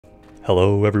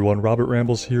Hello everyone, Robert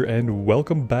Rambles here, and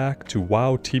welcome back to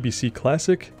WoW TBC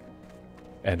Classic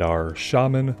and our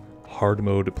Shaman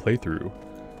Hardmode playthrough.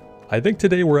 I think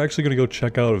today we're actually going to go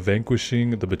check out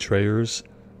Vanquishing the Betrayers.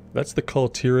 That's the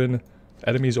Kaltiran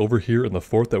enemies over here in the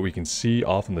fort that we can see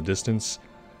off in the distance.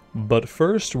 But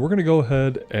first, we're going to go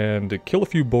ahead and kill a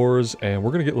few boars, and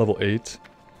we're going to get level 8.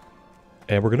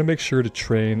 And we're going to make sure to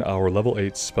train our level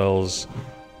 8 spells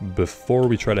before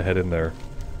we try to head in there.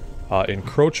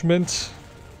 Encroachment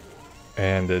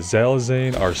and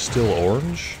Zalazane are still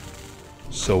orange,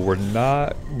 so we're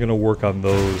not going to work on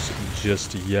those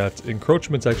just yet.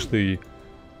 Encroachment's actually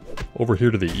over here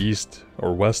to the east,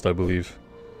 or west I believe.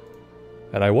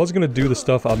 And I was going to do the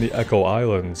stuff on the Echo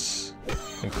Islands,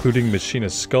 including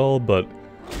Machina's Skull, but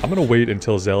I'm going to wait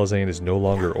until Zalazane is no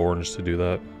longer orange to do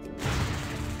that.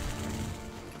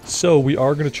 So we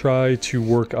are going to try to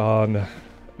work on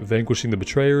Vanquishing the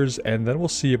Betrayers, and then we'll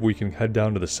see if we can head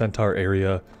down to the Centaur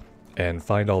area and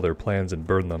find all their plans and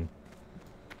burn them.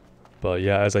 But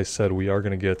yeah, as I said, we are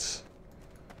going to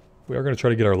try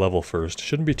to get our level first.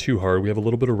 Shouldn't be too hard. We have a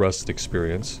little bit of rest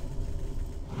experience.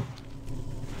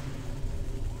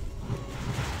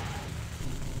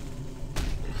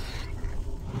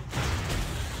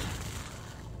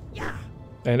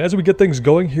 And as we get things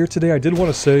going here today, I did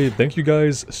want to say thank you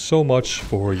guys so much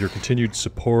for your continued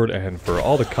support and for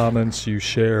all the comments you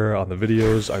share on the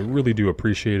videos. I really do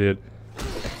appreciate it,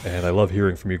 and I love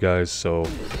hearing from you guys, so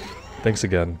thanks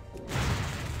again.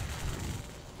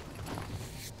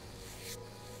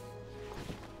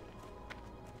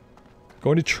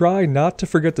 Going to try not to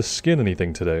forget to skin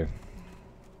anything today.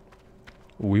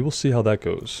 We will see how that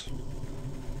goes.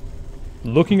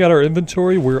 Looking at our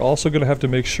inventory, we're also going to have to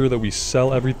make sure that we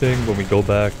sell everything when we go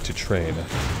back to train.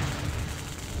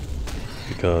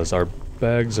 Because our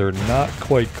bags are not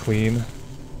quite clean.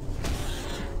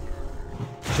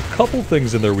 There's a couple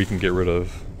things in there we can get rid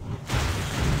of.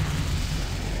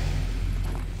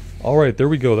 Alright, there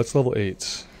we go. That's level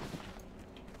 8.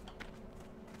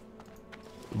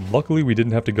 Luckily, we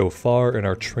didn't have to go far, and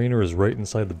our trainer is right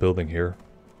inside the building here.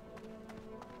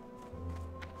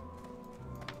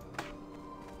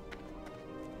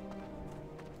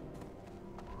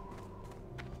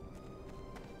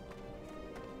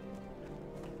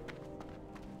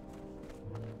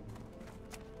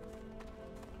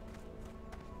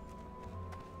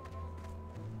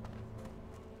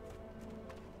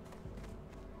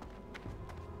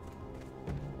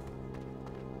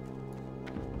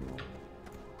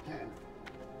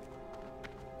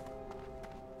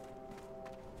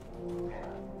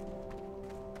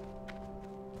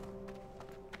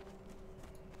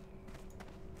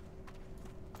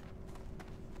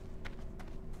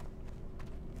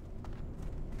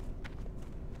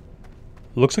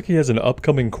 Looks like he has an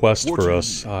upcoming quest for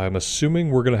us. I'm assuming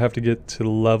we're going to have to get to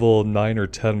level 9 or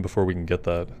 10 before we can get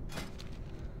that.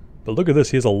 But look at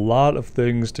this, he has a lot of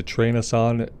things to train us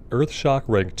on. Earthshock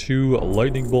rank 2,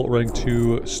 Lightning Bolt rank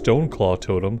 2, Stoneclaw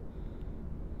Totem.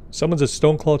 Summons a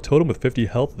Stoneclaw Totem with 50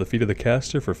 health at the feet of the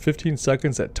caster for 15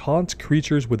 seconds that taunts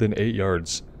creatures within 8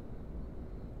 yards.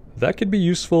 That could be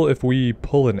useful if we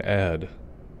pull an ad.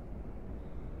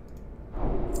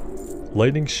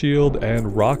 Lightning Shield and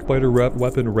Rockbiter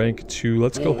weapon rank 2.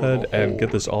 Let's go ahead and get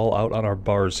this all out on our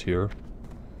bars here.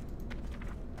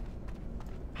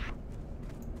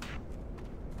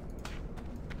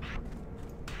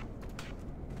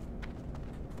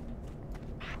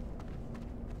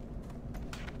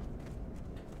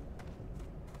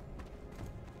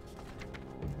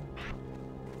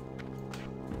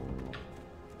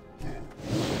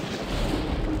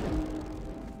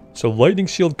 So Lightning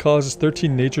Shield causes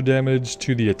 13 nature damage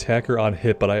to the attacker on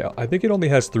hit, but I think it only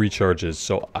has 3 charges,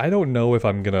 so I don't know if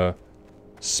I'm gonna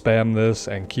spam this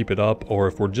and keep it up, or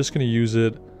if we're just gonna use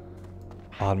it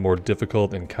on more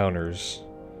difficult encounters.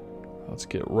 Let's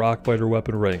get Rockbiter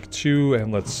weapon rank 2,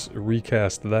 and let's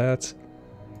recast that.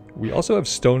 We also have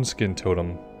Stone Skin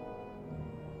Totem.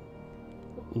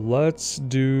 Let's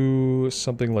do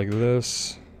something like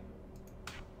this.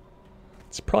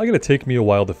 It's probably going to take me a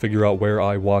while to figure out where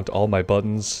I want all my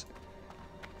buttons.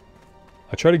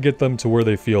 I try to get them to where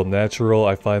they feel natural.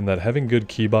 I find that having good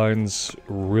keybinds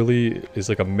really is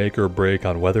like a make or break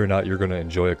on whether or not you're going to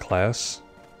enjoy a class.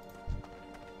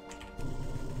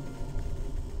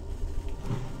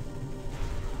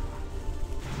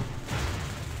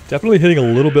 Definitely hitting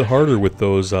a little bit harder with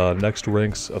those next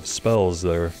ranks of spells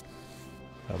there.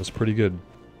 That was pretty good.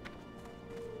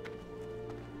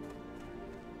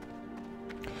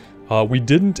 We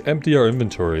didn't empty our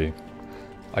inventory.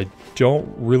 I don't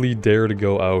really dare to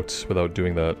go out without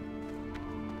doing that.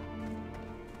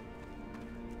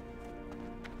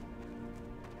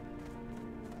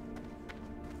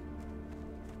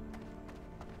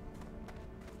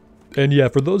 And yeah,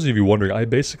 for those of you wondering, I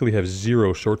basically have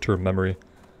 0 short-term memory.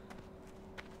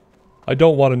 I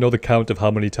don't want to know the count of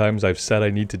how many times I've said I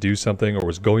need to do something or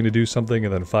was going to do something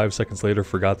and then 5 seconds later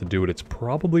forgot to do it. It's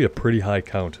probably a pretty high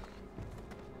count.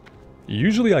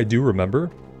 Usually I do remember.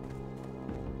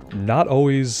 Not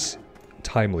always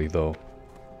timely, though.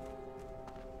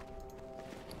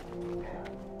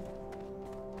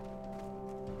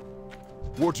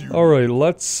 Alright,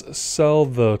 let's sell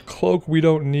the cloak we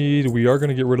don't need. We are going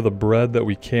to get rid of the bread that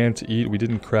we can't eat. We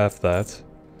didn't craft that.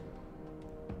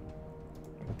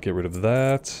 Get rid of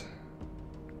that.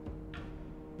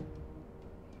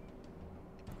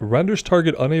 Renders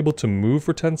target unable to move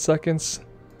for 10 seconds.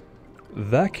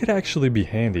 That could actually be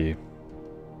handy.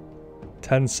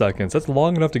 10 seconds. That's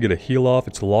long enough to get a heal off.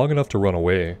 It's long enough to run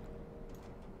away.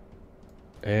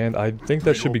 And I think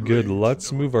that should be good.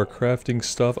 Let's move our crafting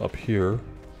stuff up here.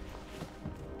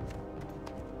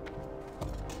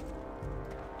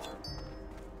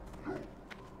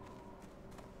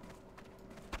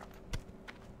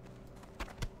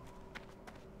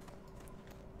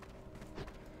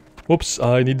 Whoops,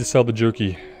 I need to sell the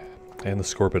jerky and the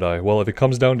scorpid eye. Well, if it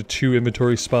comes down to 2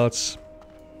 inventory spots,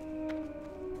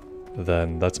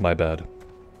 then that's my bad.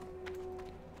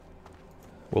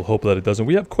 We'll hope that it doesn't.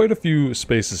 We have quite a few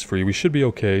spaces free. We should be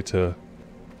okay to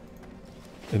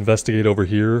investigate over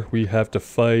here. We have to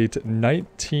fight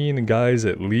 19 guys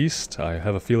at least. I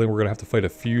have a feeling we're going to have to fight a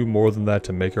few more than that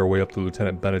to make our way up to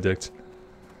Lieutenant Benedict.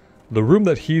 The room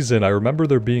that he's in, I remember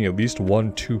there being at least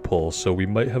 1 2-pull, so we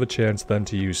might have a chance then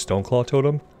to use Stoneclaw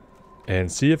Totem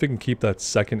and see if it can keep that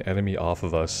second enemy off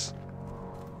of us.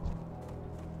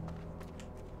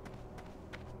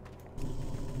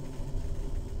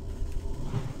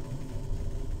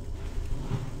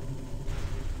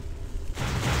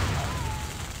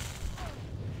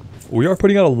 We are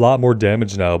putting out a lot more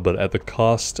damage now, but at the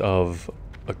cost of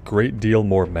a great deal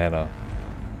more mana.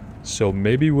 So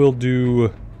maybe we'll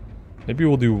do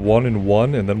 1 and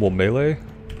 1 and then we'll melee.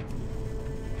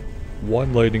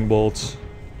 1 lightning bolt,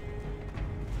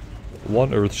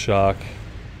 1 earth shock,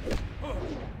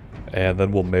 and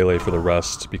then we'll melee for the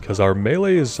rest because our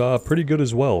melee is pretty good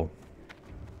as well.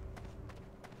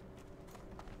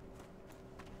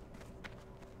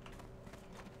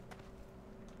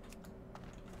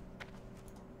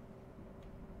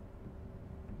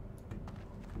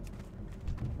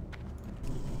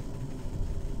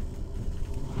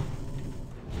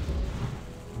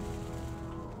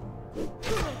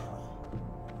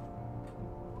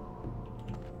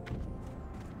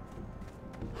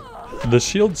 The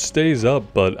shield stays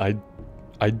up, but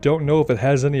I don't know if it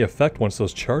has any effect once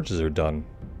those charges are done.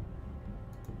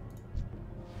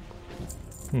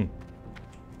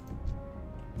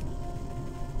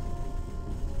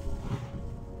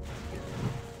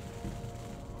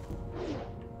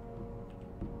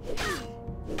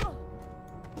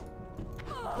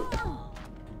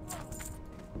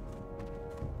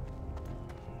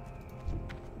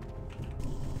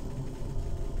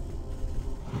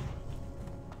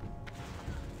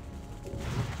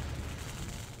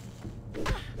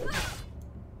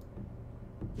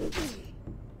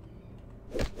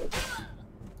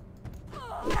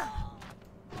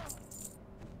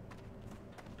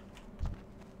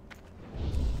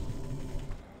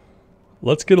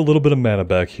 Let's get a little bit of mana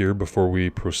back here before we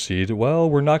proceed. Well,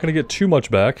 we're not going to get too much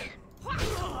back.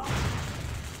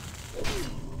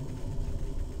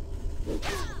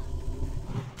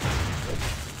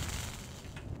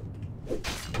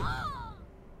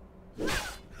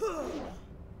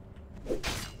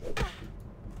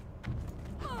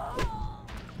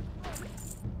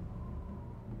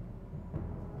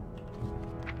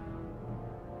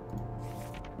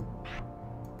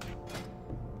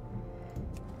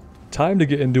 Time to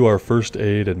get into our first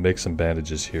aid and make some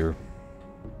bandages here.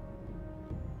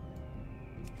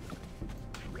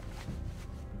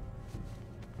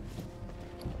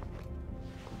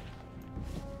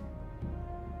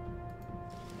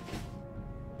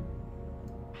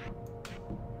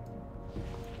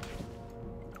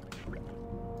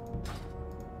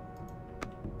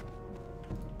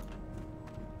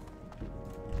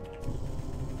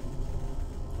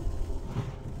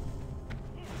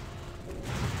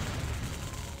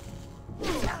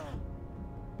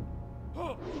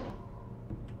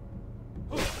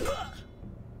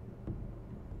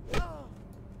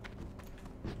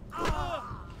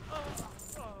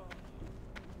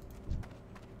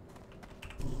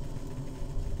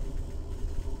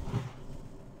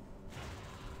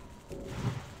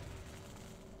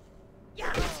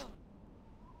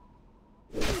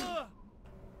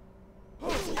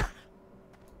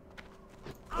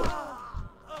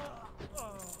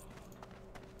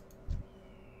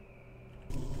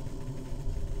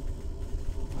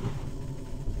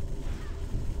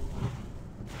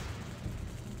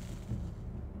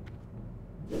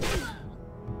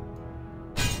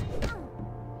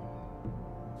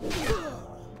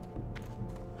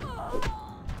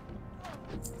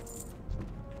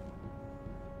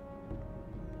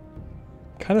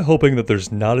 kind of hoping that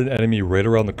there's not an enemy right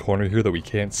around the corner here that we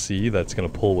can't see that's going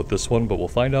to pull with this one, but we'll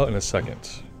find out in a second.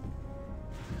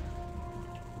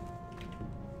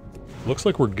 Looks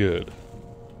like we're good.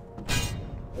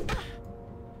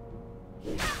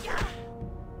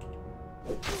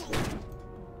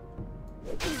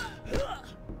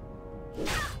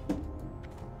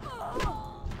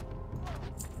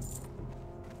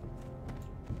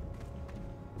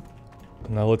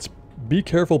 Now let's be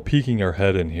careful peeking our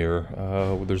head in here.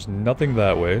 There's nothing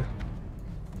that way.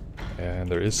 And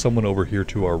there is someone over here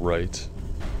to our right.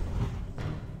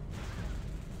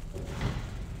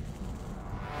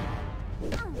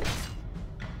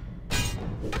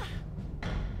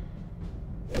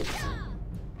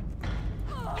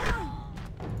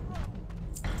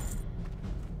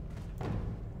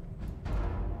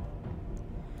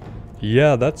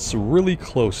 Yeah, that's really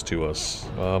close to us.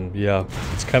 Yeah,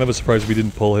 it's kind of a surprise we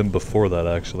didn't pull him before that,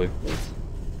 actually.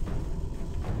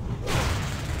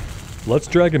 Let's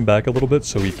drag him back a little bit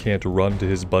so he can't run to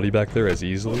his buddy back there as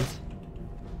easily.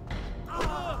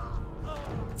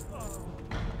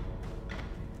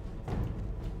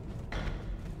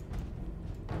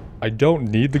 I don't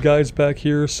need the guys back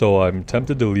here, so I'm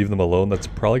tempted to leave them alone. That's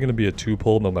probably going to be a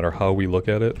 2-pull no matter how we look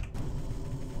at it.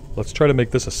 Let's try to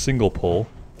make this a single pull.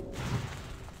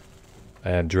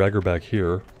 And drag her back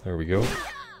here. There we go.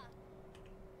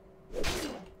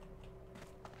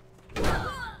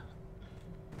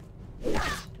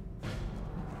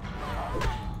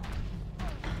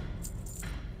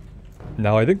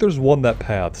 Now I think there's one that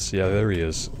paths. Yeah, there he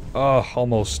is.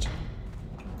 Almost.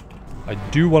 I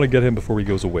do want to get him before he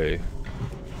goes away.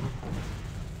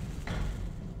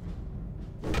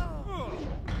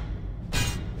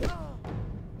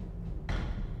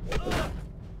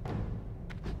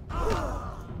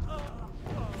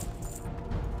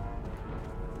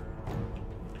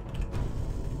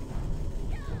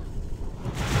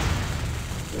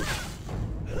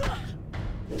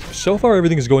 So far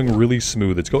everything is going really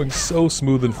smooth. It's going so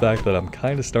smooth in fact that I'm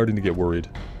kind of starting to get worried.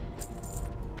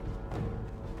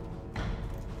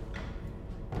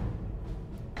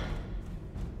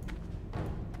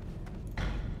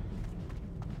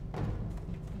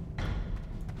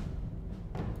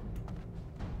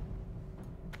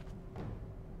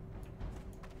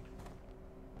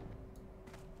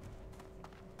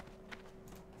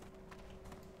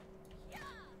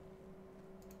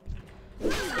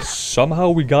 Somehow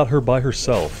we got her by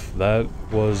herself. That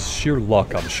was sheer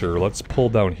luck, I'm sure. Let's pull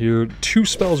down here. 2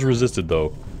 spells resisted,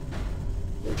 though.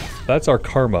 That's our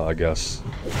karma, I guess.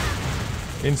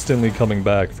 Instantly coming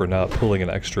back for not pulling an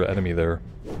extra enemy there.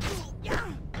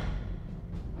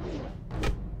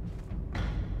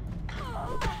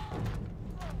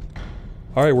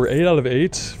 Alright, we're 8 out of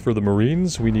 8 for the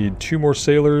Marines. We need 2 more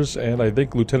sailors, and I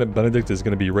think Lieutenant Benedict is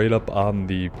going to be right up on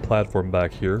the platform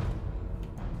back here.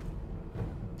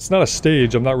 It's not a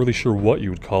stage, I'm not really sure what you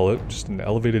would call it. Just an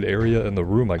elevated area in the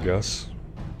room, I guess.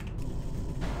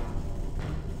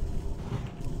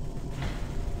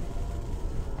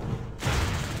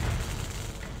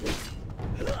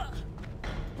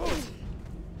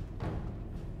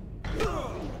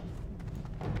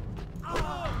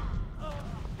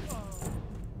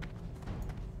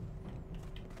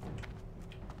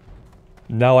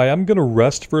 Now I am going to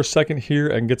rest for a second here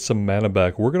and get some mana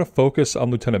back. We're going to focus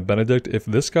on Lieutenant Benedict. If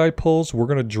this guy pulls, we're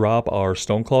going to drop our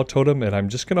Stoneclaw Totem, and I'm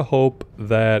just going to hope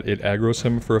that it aggroes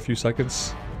him for a few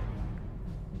seconds.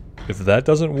 If that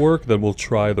doesn't work, then we'll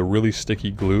try the really sticky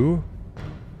glue.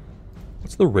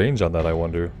 What's the range on that, I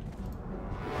wonder?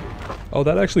 Oh,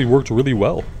 that actually worked really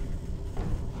well.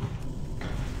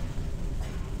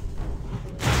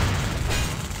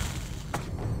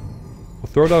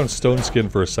 We'll throw down Stone Skin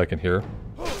for a second here.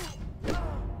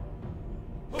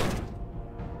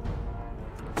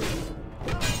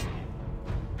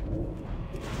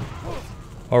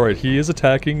 Alright, he is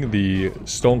attacking the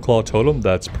Stoneclaw Totem.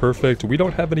 That's perfect. We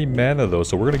don't have any mana though,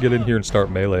 so we're going to get in here and start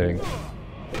meleeing.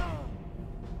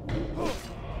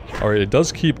 Alright, it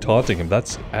does keep taunting him.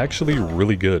 That's actually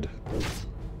really good.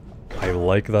 I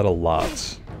like that a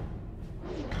lot.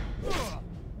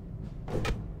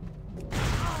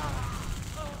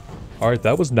 Alright,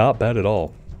 that was not bad at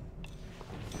all.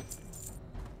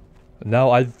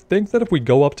 Now, I think that if we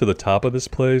go up to the top of this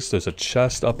place, there's a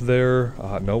chest up there.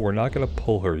 No, we're not going to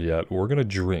pull her yet. We're going to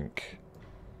drink.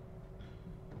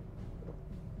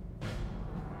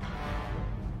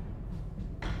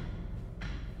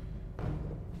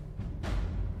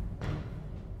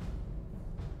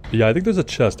 Yeah, I think there's a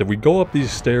chest. If we go up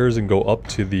these stairs and go up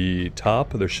to the top,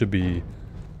 there should be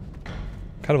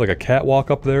kind of like a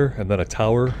catwalk up there, and then a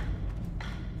tower.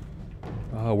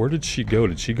 Where did she go?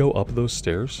 Did she go up those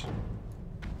stairs?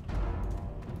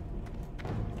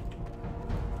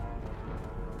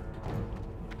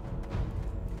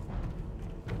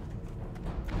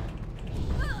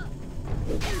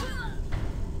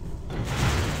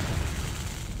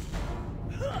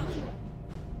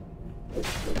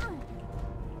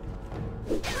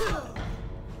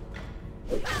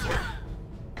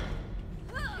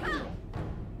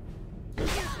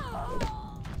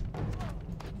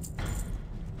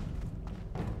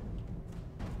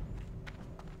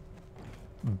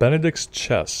 Benedict's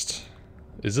chest.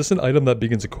 Is this an item that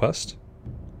begins a quest?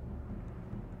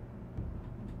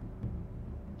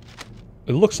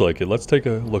 It looks like it. Let's take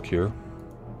a look here.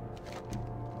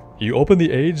 You open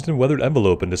the aged and weathered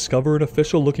envelope and discover an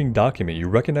official-looking document. You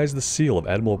recognize the seal of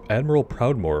Admiral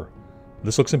Proudmoore.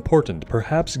 This looks important.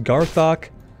 Perhaps Garthok,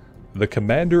 the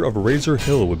commander of Razor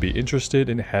Hill, would be interested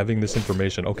in having this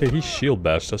information. Okay, he shield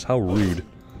bashed us. How rude.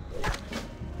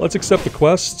 Let's accept the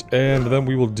quest, and then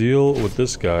we will deal with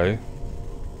this guy.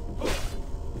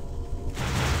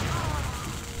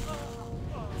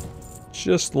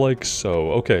 Just like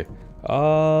so. Okay.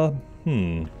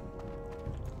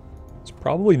 It's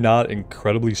probably not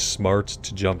incredibly smart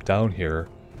to jump down here.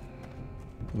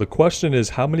 The question is,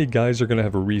 how many guys are going to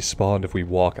have a respawn if we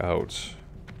walk out?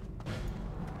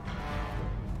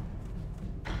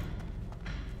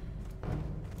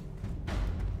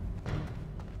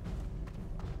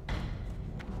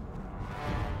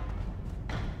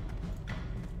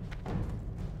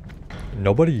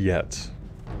 Nobody yet.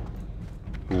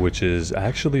 Which is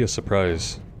actually a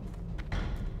surprise.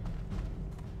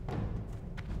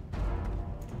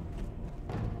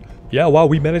 Yeah, wow,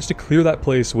 we managed to clear that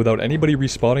place without anybody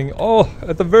respawning. Oh,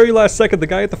 at the very last second, the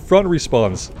guy at the front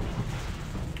respawns.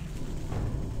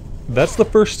 That's the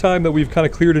first time that we've kind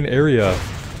of cleared an area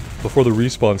before the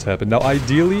respawns happen. Now,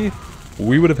 ideally,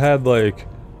 we would have had, like,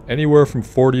 anywhere from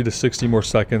 40 to 60 more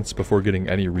seconds before getting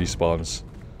any respawns.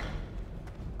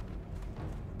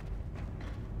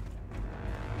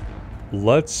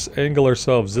 Let's angle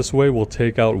ourselves this way. We'll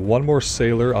take out one more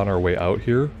sailor on our way out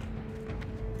here.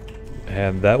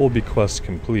 And that will be quest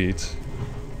complete.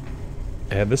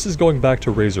 And this is going back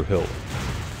to Razor Hill.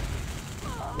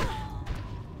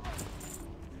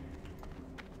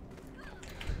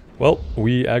 Well,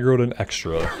 we aggroed an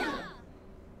extra.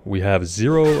 We have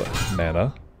 0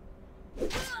 mana.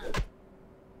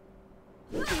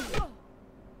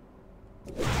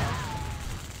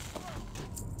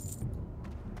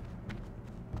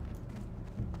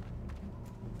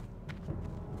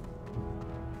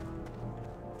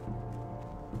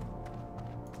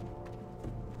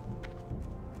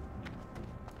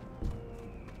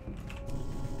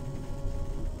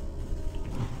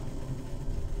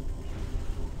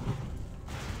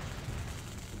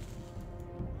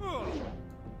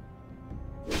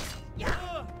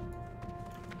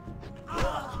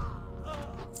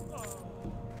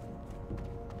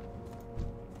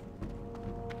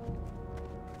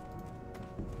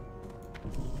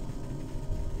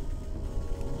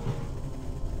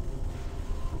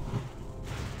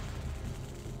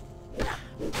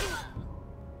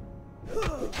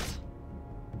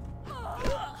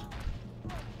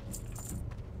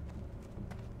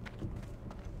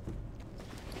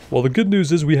 Well, the good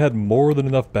news is we had more than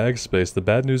enough bag space. The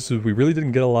bad news is we really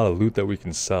didn't get a lot of loot that we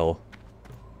can sell.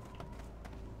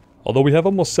 Although we have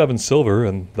almost 7 silver,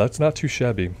 and that's not too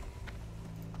shabby.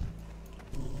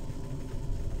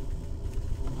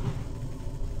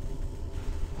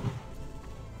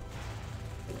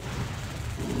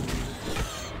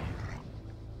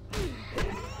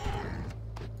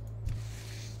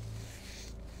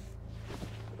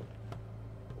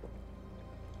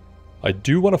 I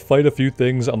do want to fight a few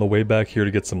things on the way back here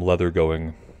to get some leather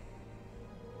going.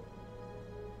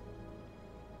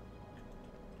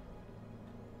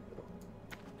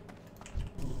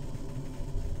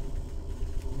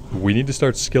 We need to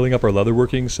start skilling up our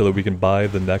leatherworking so that we can buy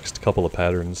the next couple of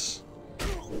patterns.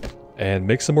 And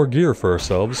make some more gear for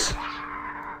ourselves.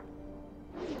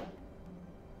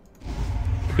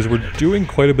 Because we're doing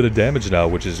quite a bit of damage now,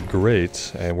 which is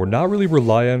great. And we're not really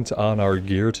reliant on our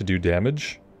gear to do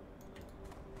damage.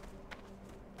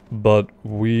 But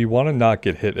we want to not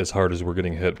get hit as hard as we're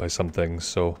getting hit by some things,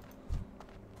 so...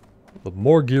 the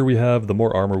more gear we have, the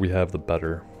more armor we have, the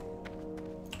better.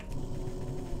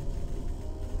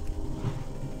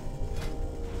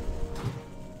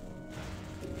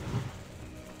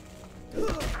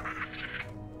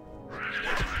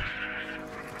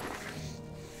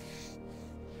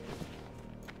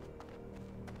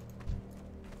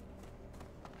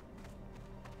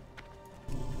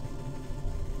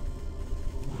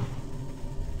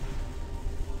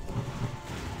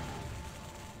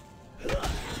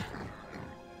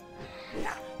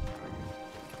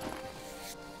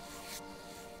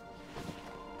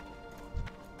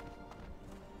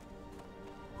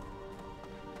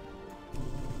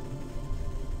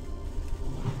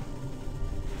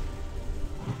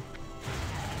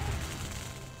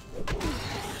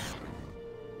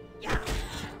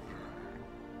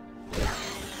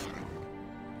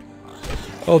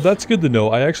 Oh, that's good to know.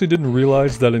 I actually didn't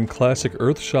realize that in Classic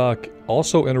Earthshock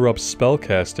also interrupts spell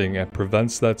casting and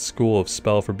prevents that school of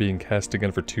spell from being cast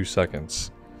again for 2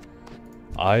 seconds.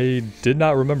 I did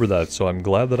not remember that, so I'm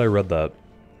glad that I read that.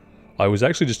 I was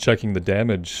actually just checking the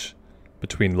damage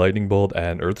between Lightning Bolt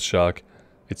and Earthshock.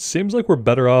 It seems like we're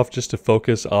better off just to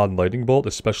focus on Lightning Bolt,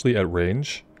 especially at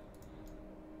range.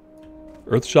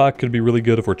 Earthshock could be really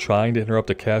good if we're trying to interrupt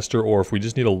a caster, or if we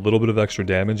just need a little bit of extra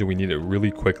damage and we need it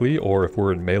really quickly, or if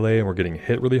we're in melee and we're getting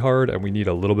hit really hard and we need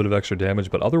a little bit of extra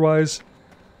damage. But otherwise,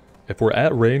 if we're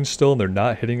at range still and they're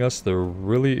not hitting us, there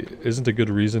really isn't a good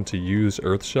reason to use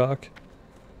Earthshock.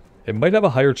 It might have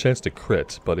a higher chance to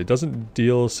crit, but it doesn't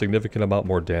deal a significant amount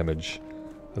more damage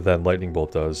than Lightning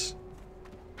Bolt does.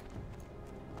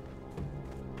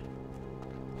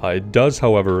 It does,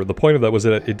 however, the point of that was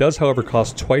that it does, however,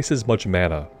 cost twice as much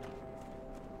mana.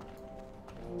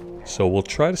 So we'll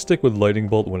try to stick with Lightning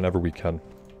Bolt whenever we can.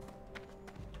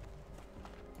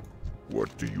 What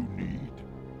do you need?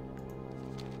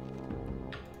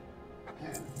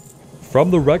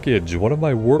 From the wreckage, one of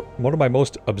my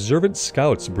most observant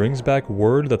scouts brings back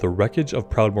word that the wreckage of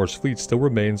Proudmoore's fleet still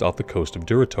remains off the coast of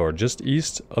Durotar, just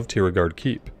east of Tiragard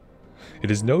Keep.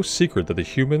 It is no secret that the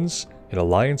humans, in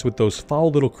alliance with those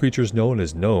foul little creatures known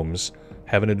as gnomes,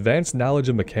 have an advanced knowledge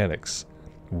of mechanics.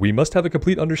 We must have a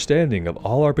complete understanding of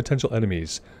all our potential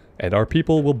enemies, and our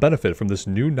people will benefit from this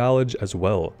new knowledge as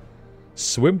well.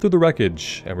 Swim through the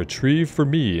wreckage and retrieve for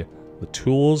me the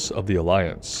tools of the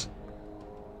Alliance.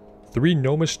 3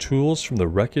 gnomish tools from the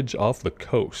wreckage off the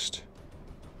coast.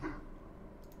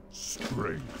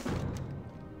 Strength.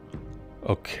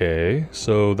 Okay,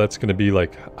 so that's gonna be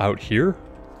like out here?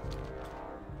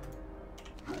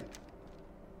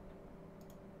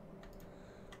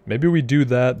 Maybe we do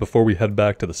that before we head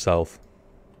back to the south.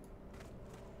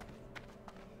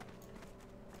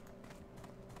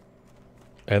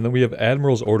 And then we have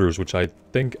Admiral's Orders, which I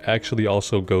think actually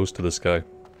also goes to this guy.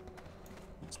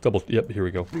 Let's double... Yep, here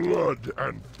we go. Blood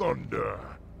and thunder.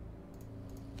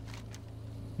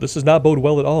 This does not bode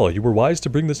well at all. You were wise to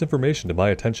bring this information to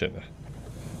my attention.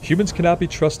 Humans cannot be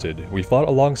trusted. We fought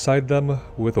alongside them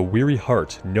with a weary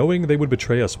heart, knowing they would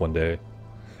betray us one day.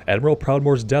 Admiral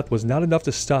Proudmoore's death was not enough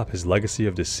to stop his legacy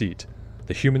of deceit.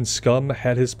 The human scum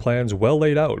had his plans well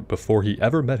laid out before he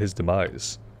ever met his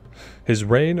demise. His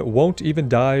reign won't even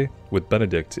die with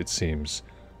Benedict, it seems.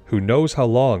 Who knows how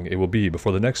long it will be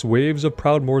before the next waves of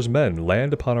Proudmoore's men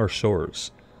land upon our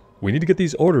shores. We need to get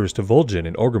these orders to Vol'jin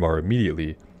and Orgrimmar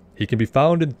immediately. He can be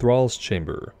found in Thrall's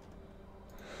chamber.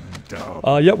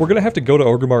 Yeah, we're gonna have to go to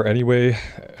Orgrimmar anyway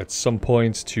at some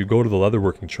point to go to the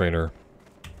leatherworking trainer.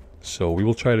 So we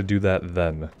will try to do that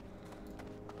then.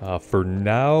 For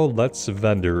now, let's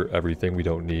vendor everything we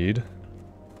don't need.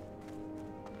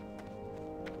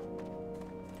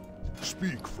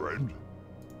 Speak, friend.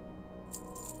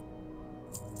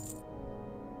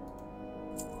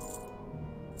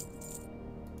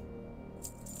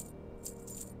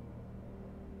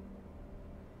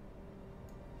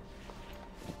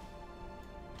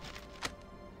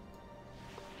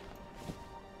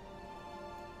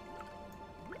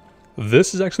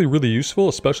 This is actually really useful,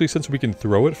 especially since we can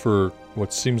throw it for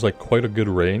what seems like quite a good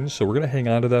range. So we're going to hang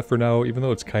on to that for now, even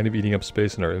though it's kind of eating up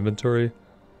space in our inventory.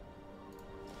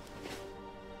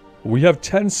 We have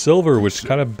 10 silver, which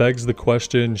kind of begs the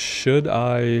question, should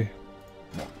I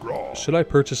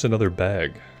purchase another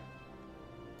bag?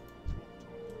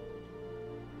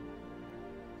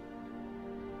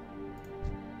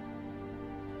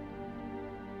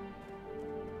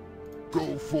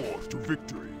 Go forth to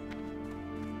victory.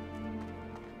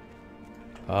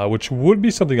 Which would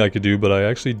be something I could do, but I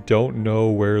actually don't know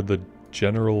where the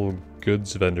general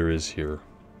goods vendor is here.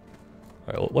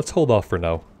 Alright, let's hold off for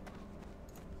now.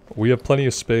 We have plenty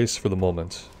of space for the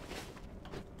moment.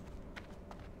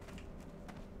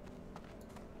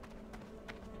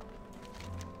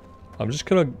 I'm just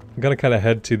gonna kind of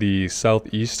head to the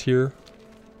southeast here.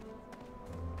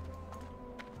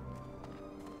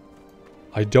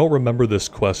 I don't remember this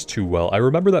quest too well. I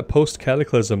remember that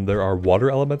post-Cataclysm there are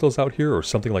water elementals out here or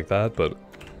something like that, but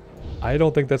I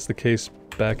don't think that's the case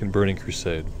back in Burning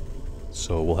Crusade.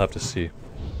 So we'll have to see.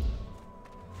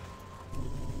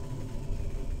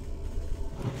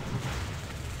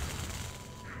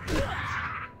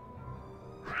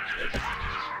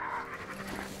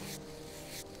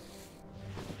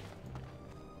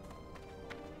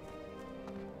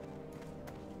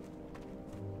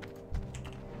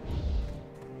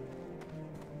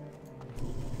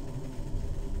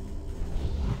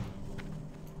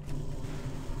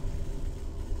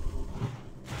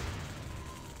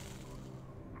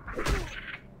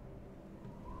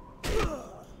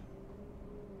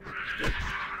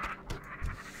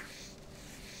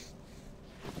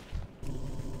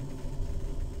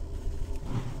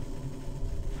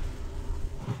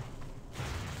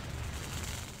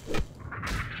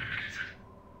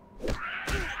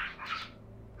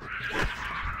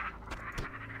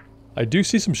 I do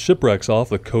see some shipwrecks off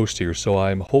the coast here, so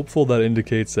I'm hopeful that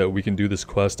indicates that we can do this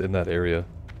quest in that area.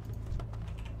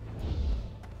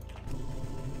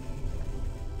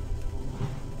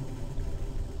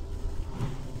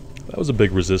 That was a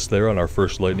big resist there on our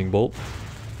first lightning bolt.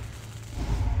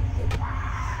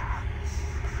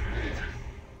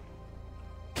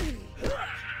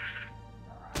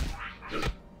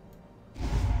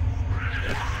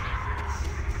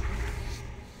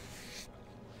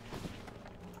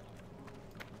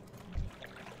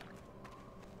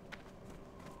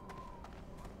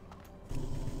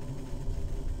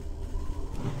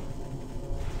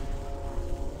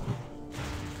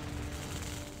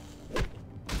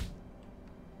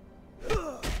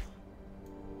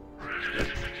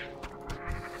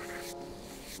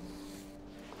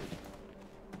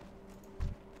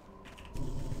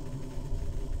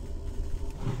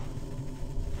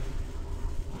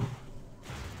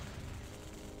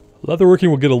 Leatherworking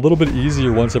will get a little bit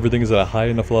easier once everything is at a high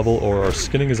enough level, or our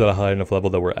skinning is at a high enough level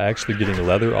that we're actually getting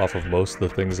leather off of most of the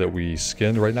things that we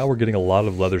skin. Right now we're getting a lot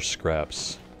of leather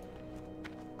scraps,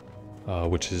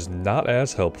 which is not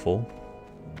as helpful.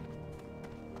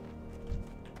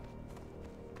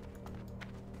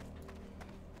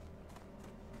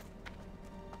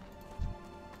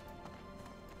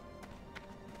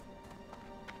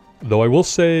 Though I will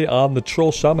say, on the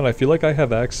Troll Shaman, I feel like I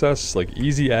have access, like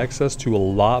easy access to a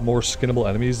lot more skinnable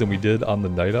enemies than we did on the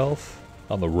Night Elf,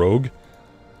 on the Rogue.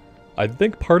 I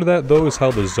think part of that, though, is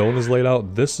how the zone is laid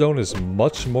out. This zone is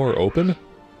much more open.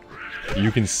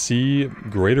 You can see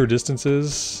greater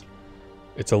distances.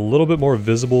 It's a little bit more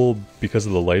visible because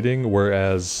of the lighting,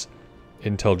 whereas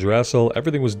in Teldrassil,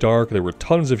 everything was dark. There were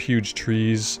tons of huge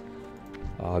trees,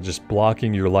 just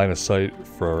blocking your line of sight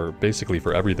for basically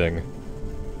for everything.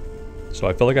 So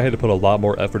I felt like I had to put a lot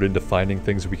more effort into finding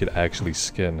things we could actually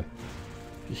skin.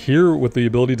 Here, with the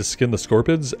ability to skin the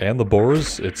scorpids and the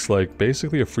boars, it's like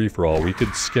basically a free-for-all. We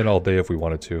could skin all day if we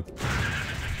wanted to.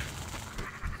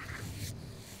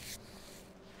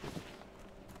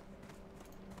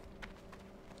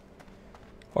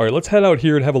 Alright, let's head out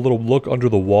here and have a little look under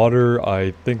the water.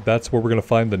 I think that's where we're going to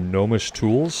find the gnomish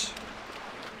tools.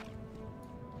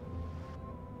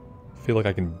 I feel like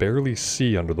I can barely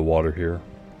see under the water here.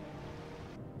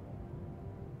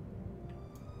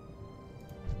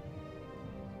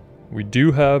 We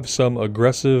do have some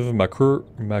aggressive Makura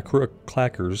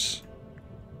clackers.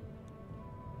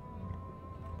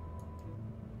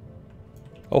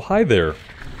 Oh, hi there.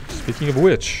 Speaking of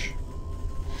which.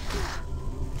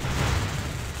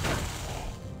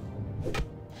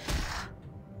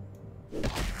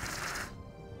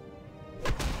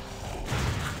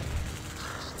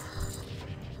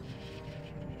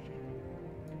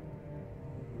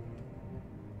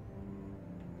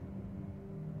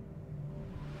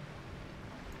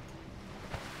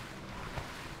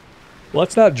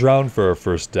 Let's not drown for our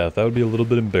first death. That would be a little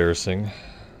bit embarrassing.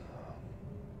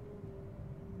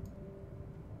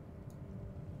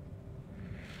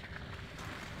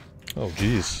 Oh,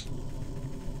 jeez.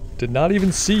 Did not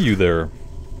even see you there.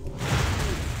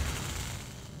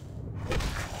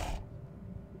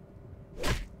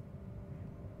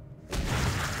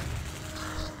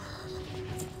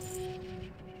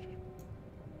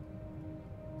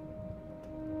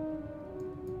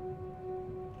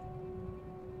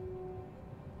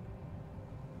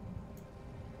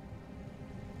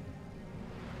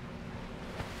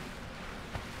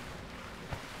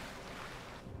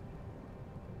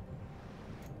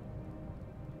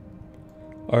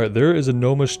 Alright, there is a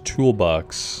gnomish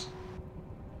toolbox.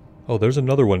 Oh, there's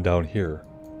another one down here.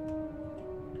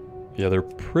 Yeah, they're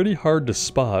pretty hard to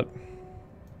spot.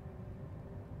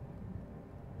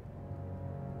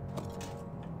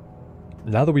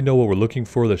 Now that we know what we're looking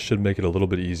for, that should make it a little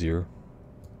bit easier.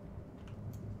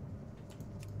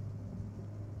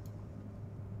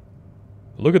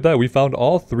 Look at that, we found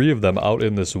all three of them out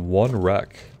in this one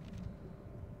wreck.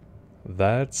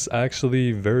 That's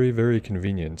actually very, very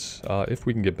convenient. If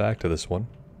we can get back to this one.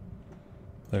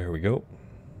 There we go.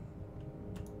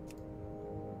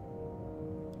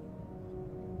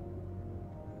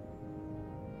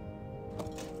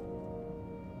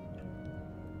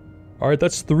 Alright,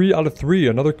 that's 3 out of 3.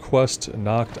 Another quest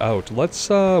knocked out. Let's,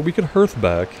 we can hearth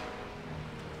back.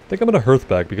 I think I'm gonna hearth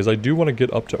back because I do want to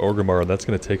get up to Orgrimmar and that's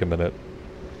gonna take a minute.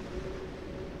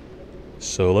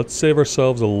 So let's save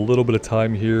ourselves a little bit of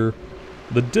time here.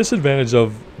 The disadvantage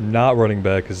of not running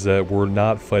back is that we're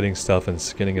not fighting stuff and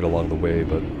skinning it along the way,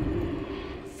 but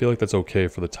I feel like that's okay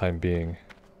for the time being.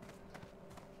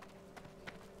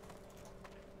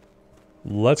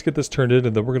 Let's get this turned in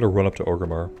and then we're going to run up to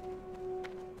Orgrimmar.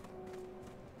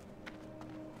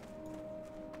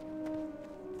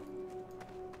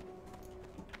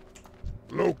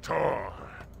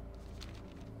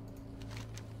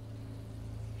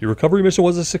 Your recovery mission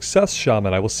was a success,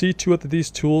 Shaman. I will see to it that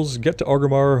these tools get to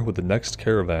Orgrimmar with the next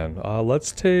caravan.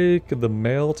 Let's take the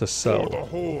mail to For sell. the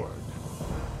Horde.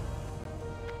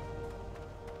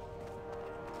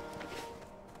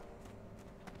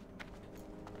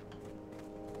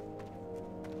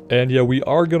 And yeah, we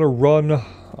are going to run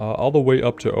all the way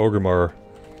up to Orgrimmar.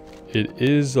 It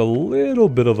is a little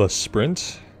bit of a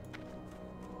sprint.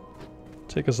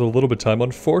 Take us a little bit of time.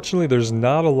 Unfortunately, there's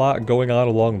not a lot going on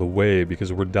along the way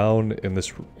because we're down in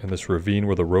this ravine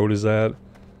where the road is at.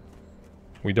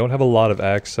 We don't have a lot of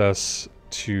access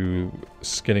to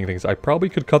skinning things. I probably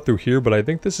could cut through here, but I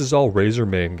think this is all razor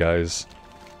mane, guys.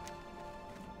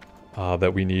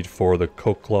 That we need for the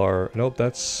Koklar. Nope,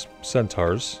 that's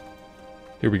centaurs.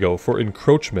 Here we go. For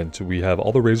encroachment, we have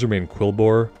all the razor mane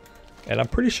quillboar. And I'm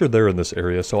pretty sure they're in this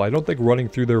area, so I don't think running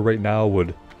through there right now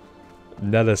would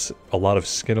net us a lot of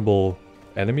skinnable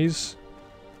enemies.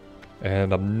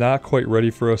 And I'm not quite ready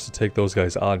for us to take those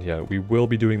guys on yet. We will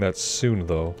be doing that soon,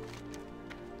 though.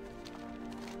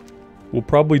 We'll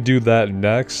probably do that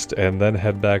next, and then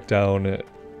head back down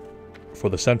for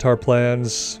the centaur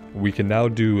plans. We can now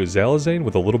do Zalazane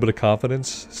with a little bit of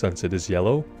confidence, since it is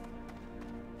yellow.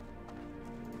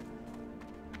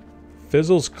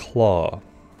 Fizzle's Claw.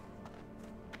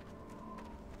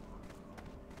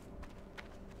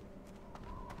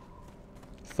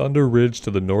 Thunder Ridge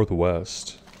to the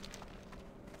northwest.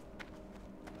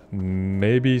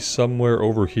 Maybe somewhere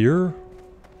over here?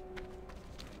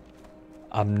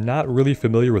 I'm not really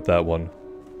familiar with that one.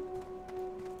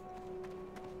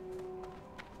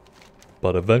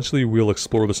 But eventually we'll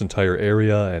explore this entire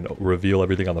area and reveal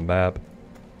everything on the map.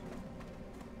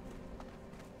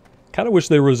 Kind of wish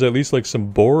there was at least like some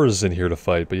boars in here to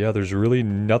fight, but yeah, there's really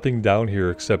nothing down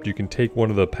here except you can take one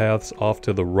of the paths off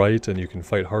to the right and you can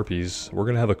fight harpies. We're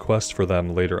gonna have a quest for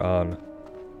them later on.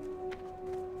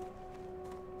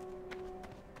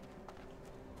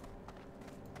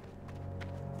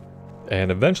 And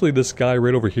eventually this guy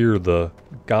right over here, the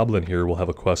goblin here, will have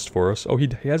a quest for us. Oh, he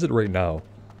has it right now.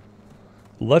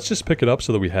 Let's just pick it up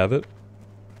so that we have it.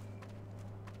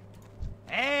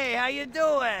 Hey, how you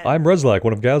doing? I'm Rezlak,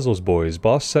 one of Gazlo's boys.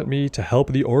 Boss sent me to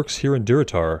help the orcs here in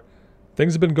Durotar.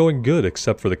 Things have been going good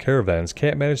except for the caravans.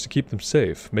 Can't manage to keep them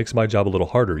safe. Makes my job a little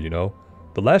harder, you know.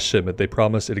 The last shipment they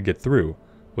promised it'd get through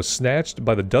was snatched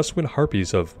by the Dustwind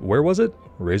Harpies of, where was it?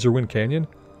 Razorwind Canyon?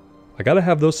 I gotta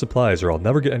have those supplies or I'll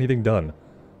never get anything done.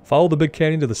 Follow the big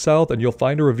canyon to the south and you'll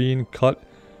find a ravine cut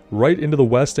right into the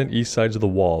west and east sides of the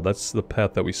wall. That's the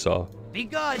path that we saw. Be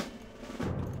good.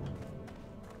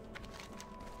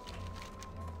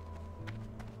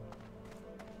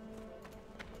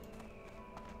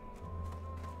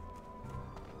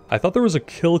 I thought there was a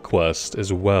kill quest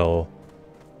as well.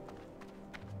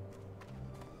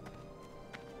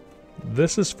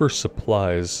 This is for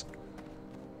supplies.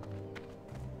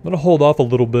 I'm gonna hold off a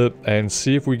little bit and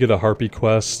see if we get a harpy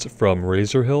quest from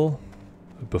Razor Hill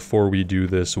before we do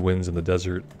this Winds in the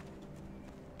Desert.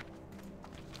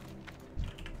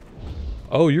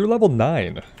 Oh, you're level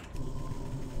 9. A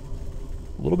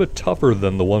little bit tougher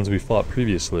than the ones we fought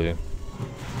previously.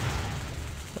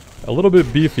 A little bit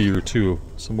beefier too.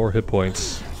 Some more hit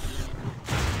points.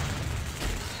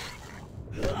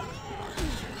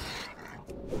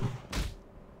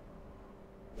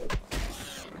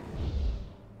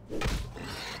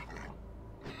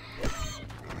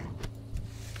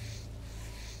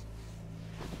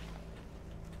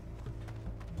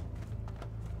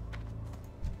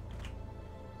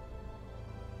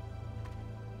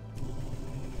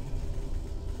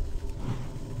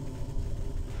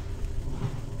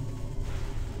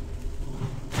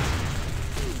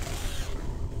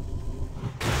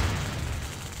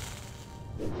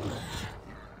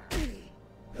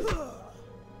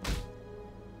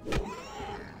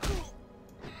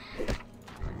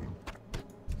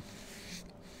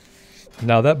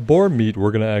 Now that boar meat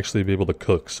we're going to actually be able to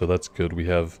cook, so that's good. We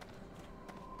have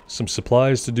some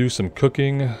supplies to do some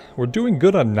cooking. We're doing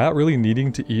good on not really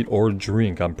needing to eat or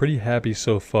drink. I'm pretty happy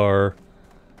so far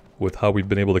with how we've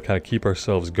been able to kind of keep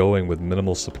ourselves going with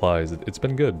minimal supplies. It's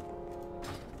been good.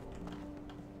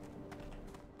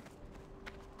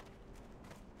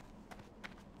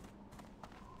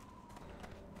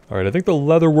 Alright, I think the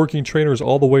leather working trainer is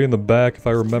all the way in the back if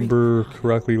I remember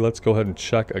correctly. Let's go ahead and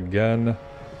check again.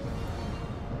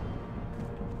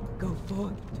 Go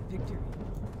forth to victory.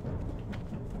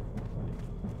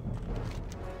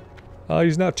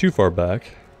 He's not too far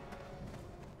back.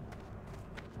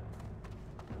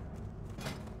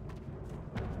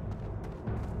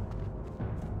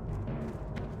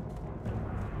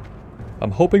 I'm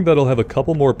hoping that it'll have a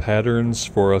couple more patterns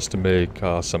for us to make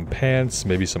some pants,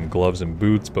 maybe some gloves and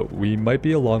boots, but we might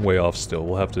be a long way off still.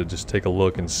 We'll have to just take a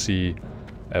look and see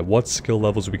at what skill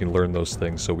levels we can learn those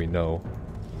things so we know.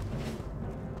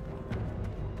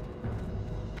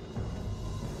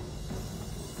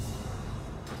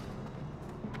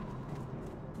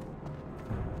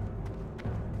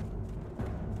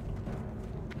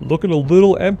 Looking a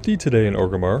little empty today in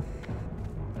Orgrimmar.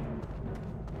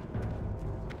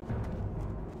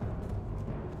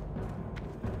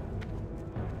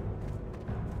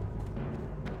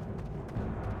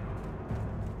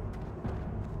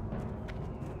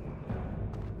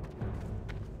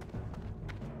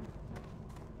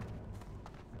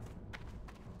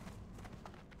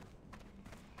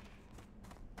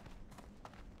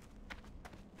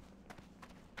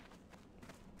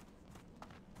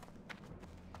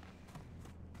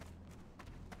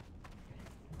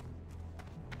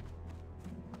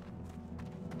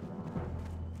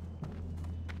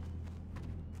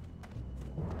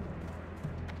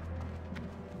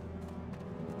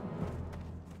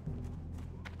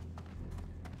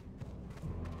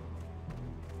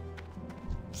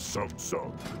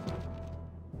 Some.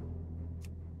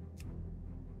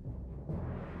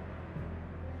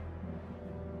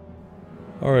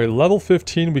 Alright, level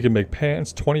 15 we can make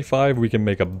pants, 25 we can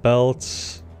make a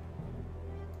belt.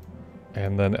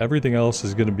 And then everything else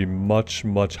is going to be much,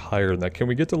 much higher than that. Can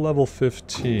we get to level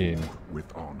 15?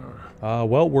 With honor.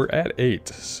 Well, we're at 8,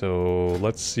 so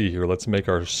let's see here. Let's make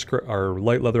our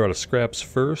light leather out of scraps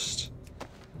first.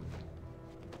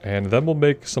 And then we'll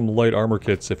make some light armor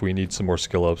kits if we need some more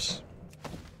skill ups.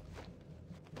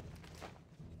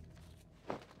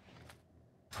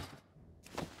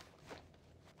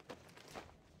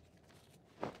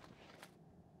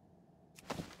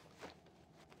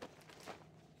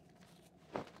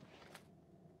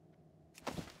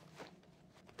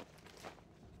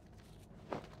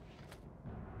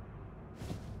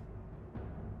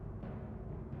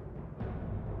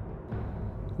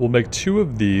 We'll make 2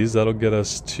 of these, that'll get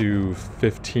us to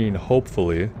 15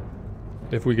 hopefully,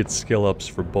 if we get skill ups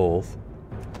for both.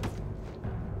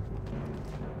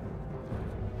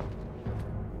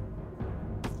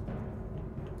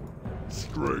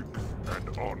 Strength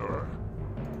and honor.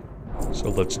 So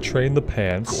let's train the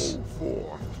pants. Go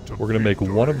forth to We're gonna make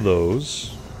one of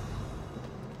those.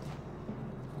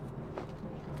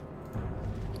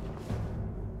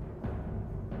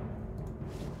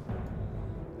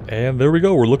 And there we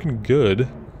go, we're looking good.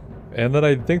 And then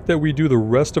I think that we do the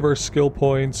rest of our skill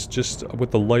points just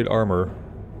with the light armor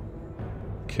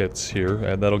kits here,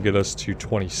 and that'll get us to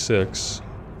 26,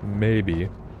 maybe.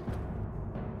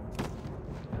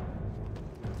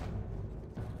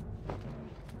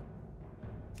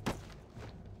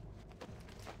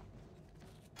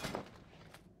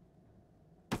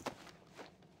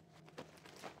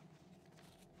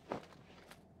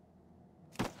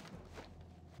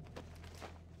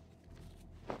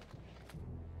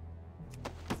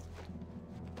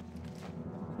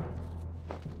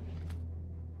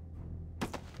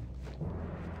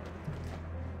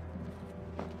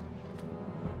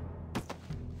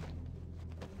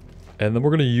 And then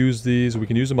we're going to use these, we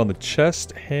can use them on the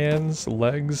chest, hands,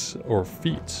 legs, or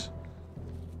feet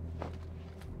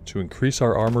to increase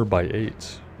our armor by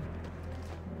 8.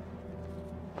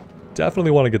 Definitely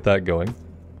want to get that going.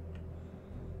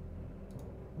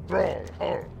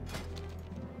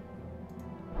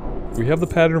 We have the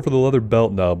pattern for the leather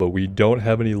belt now, but we don't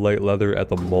have any light leather at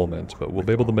the moment, but we'll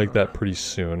be able to make that pretty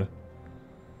soon.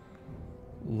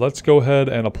 Let's go ahead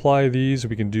and apply these.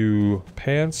 We can do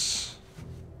pants.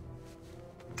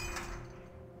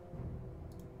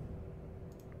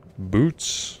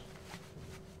 Boots.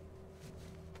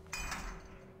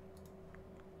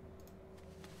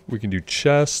 We can do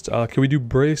chest. Can we do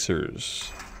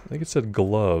bracers? I think it said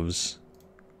gloves.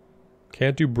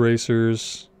 Can't do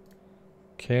bracers.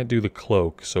 Can't do the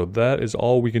cloak. So that is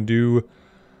all we can do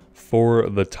for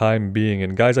the time being.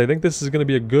 And guys, I think this is going to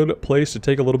be a good place to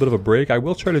take a little bit of a break. I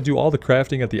will try to do all the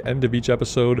crafting at the end of each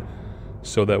episode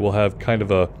so that we'll have kind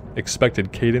of a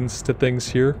expected cadence to things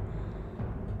here.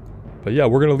 But yeah,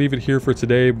 we're going to leave it here for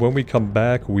today. When we come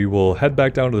back, we will head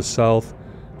back down to the south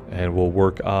and we'll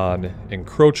work on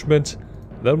encroachment.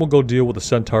 Then we'll go deal with the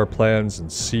centaur plans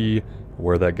and see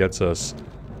where that gets us.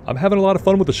 I'm having a lot of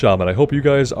fun with the shaman. I hope you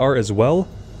guys are as well.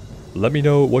 Let me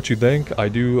know what you think. I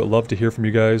do love to hear from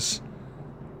you guys.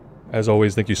 As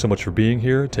always, thank you so much for being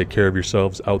here. Take care of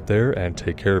yourselves out there and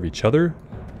take care of each other.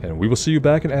 And we will see you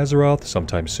back in Azeroth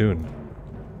sometime soon.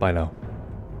 Bye now.